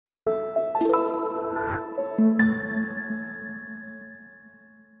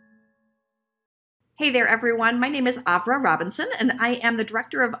Hey there, everyone. My name is Avra Robinson, and I am the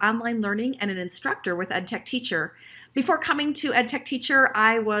Director of Online Learning and an instructor with EdTech Teacher. Before coming to EdTech Teacher,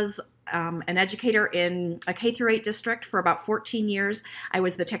 I was an educator in a K-8 district for about 14 years. I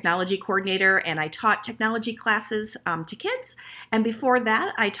was the technology coordinator, and I taught technology classes to kids. And before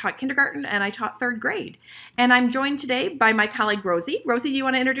that, I taught kindergarten, and I taught third grade. And I'm joined today by my colleague, Rosey. Rosey, you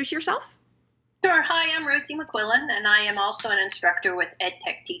want to introduce yourself? Sure. Hi, I'm Rosey McQuillan, and I am also an instructor with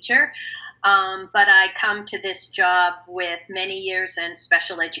EdTech Teacher. But I come to this job with many years in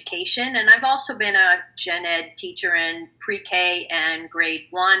special education, and I've also been a gen ed teacher in pre-K and grade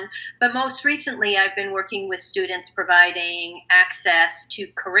 1. But most recently, I've been working with students providing access to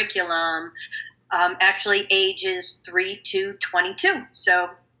curriculum, actually ages 3 to 22. So,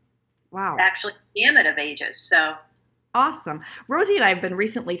 Wow. actually, gamut of ages. So. Awesome. Rosey and I have been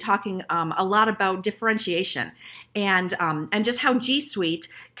recently talking a lot about differentiation and just how G Suite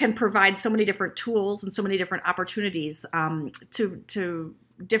can provide so many different tools and so many different opportunities to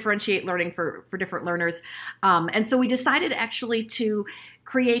differentiate learning for different learners. And so we decided actually to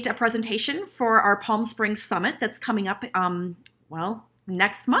create a presentation for our Palm Springs Summit that's coming up, well,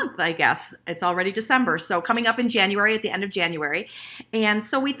 next month, I guess. It's already December, so coming up in January, at the end of January. And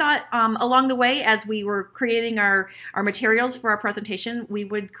so we thought along the way, as we were creating our materials for our presentation, we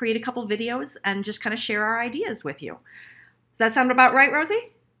would create a couple videos and just kind of share our ideas with you. Does that sound about right, Rosey?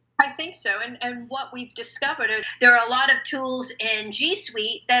 I think so. And what we've discovered is there are a lot of tools in G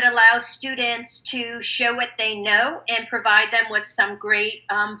Suite that allow students to show what they know and provide them with some great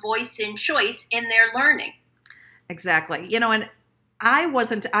voice and choice in their learning. Exactly. You know, and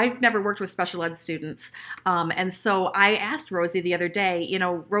I've never worked with special ed students. And so I asked Rosey the other day, you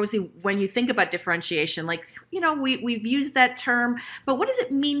know, Rosey, when you think about differentiation, like, you know, we've used that term, but what does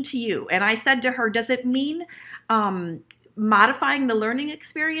it mean to you? And I said to her, does it mean modifying the learning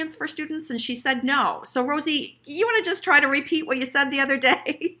experience for students? And she said no. So Rosey, you want to just try to repeat what you said the other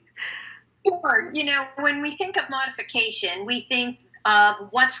day? Sure. You know, when we think of modification, we think of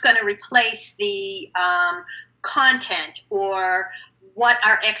what's going to replace the content or what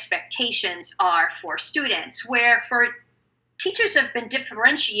our expectations are for students, where for teachers have been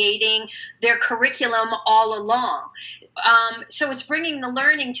differentiating their curriculum all along. So it's bringing the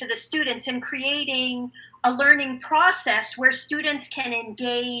learning to the students and creating a learning process where students can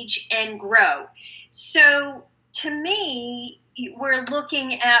engage and grow. So to me, we're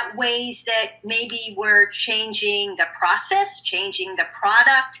looking at ways that maybe we're changing the process, changing the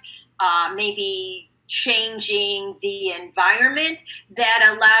product, maybe changing the environment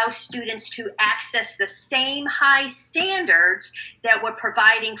that allows students to access the same high standards that we're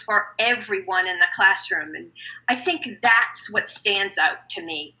providing for everyone in the classroom. And I think that's what stands out to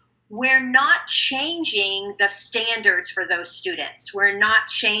me. We're not changing the standards for those students. We're not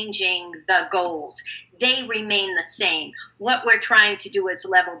changing the goals. They remain the same. What we're trying to do is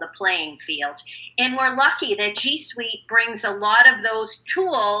level the playing field. And we're lucky that G Suite brings a lot of those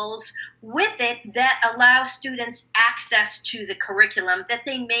tools with it that allow students access to the curriculum that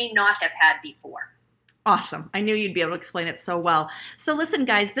they may not have had before. Awesome. I knew you'd be able to explain it so well. So listen,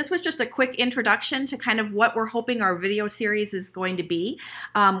 guys, this was just a quick introduction to kind of what we're hoping our video series is going to be.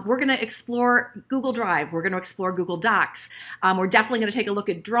 We're going to explore Google Drive. We're going to explore Google Docs. We're definitely going to take a look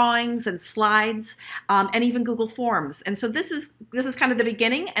at drawings and slides and even Google Forms. And so this is kind of the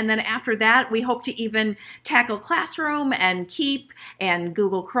beginning. And then after that, we hope to even tackle Classroom and Keep and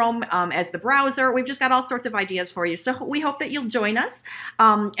Google Chrome as the browser. We've just got all sorts of ideas for you. So we hope that you'll join us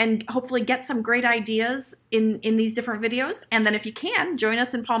and hopefully get some great ideas in these different videos. And then if you can, join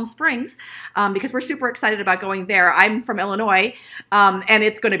us in Palm Springs because we're super excited about going there. I'm from Illinois and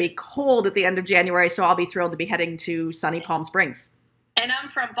it's going to be cold at the end of January, so I'll be thrilled to be heading to sunny Palm Springs. And I'm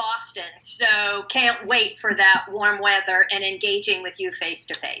from Boston, so can't wait for that warm weather and engaging with you face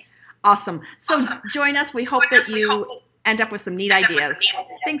to face. Awesome. So join us. We hope that you end up with some neat ideas.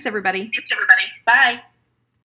 Thanks, everybody. Bye.